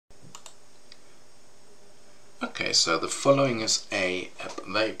Okay, so the following is a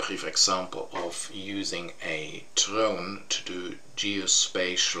very brief example of using a drone to do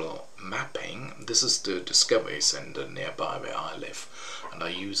geospatial mapping. This is the Discovery Center nearby where I live, and I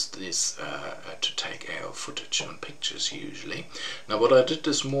use this to take aerial footage and pictures usually. Now what I did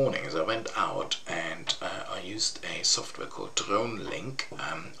this morning is I went out and I used a software called DroneLink.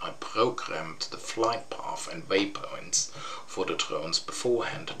 I programmed the flight path and waypoints for the drones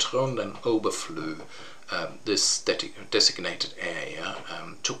beforehand. The drone then overflew this designated area,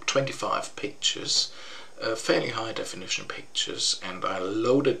 took 25 pictures, fairly high definition pictures, and I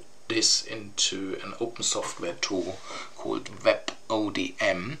loaded this into an open software tool called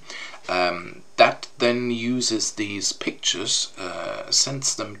WebODM that then uses these pictures,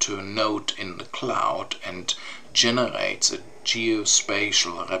 sends them to a node in the cloud and generates a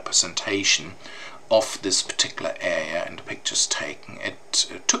geospatial representation of this particular area and the pictures taken.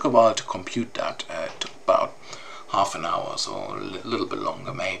 It took a while to compute that. It took about half an hour or a little bit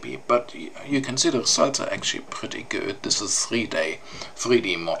longer maybe, but you can see the results are actually pretty good. This is a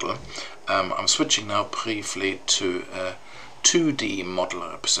 3D model. I'm switching now briefly to a 2D model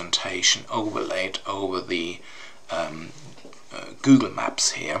representation overlaid over the Google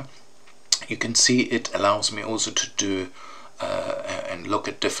Maps here. You can see it allows me also to do and look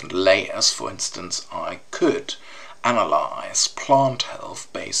at different layers. For instance, I could analyze plant health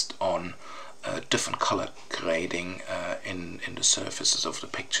based on different color grading in the surfaces of the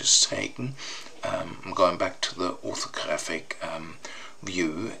pictures taken. I'm going back to the orthographic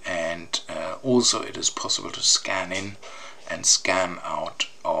view, and also it is possible to scan in and scan out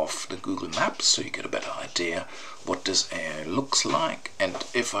of the Google Maps, so you get a better idea what this area looks like. And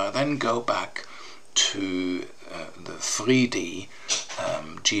if I then go back to the 3D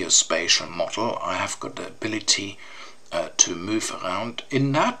geospatial model, I have got the ability to move around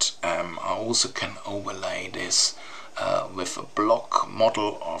in that. I also can overlay this with a block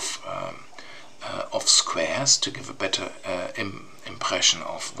model of squares to give a better impression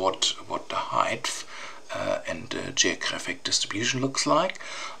of what the height and the geographic distribution looks like.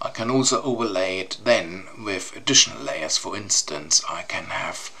 I can also overlay it then with additional layers. For instance, I can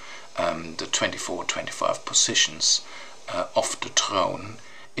have the 25 positions of the drone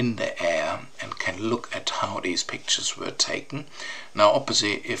in the air and can look at how these pictures were taken. Now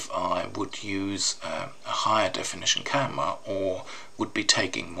obviously if I would use a higher definition camera or would be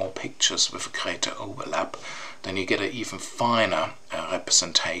taking more pictures with a greater overlap, then you get an even finer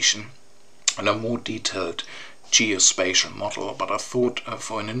representation and a more detailed geospatial model. But I thought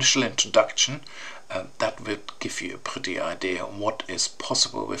for an initial introduction that would give you a pretty idea what is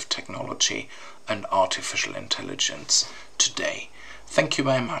possible with technology and artificial intelligence today. Thank you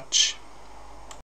very much.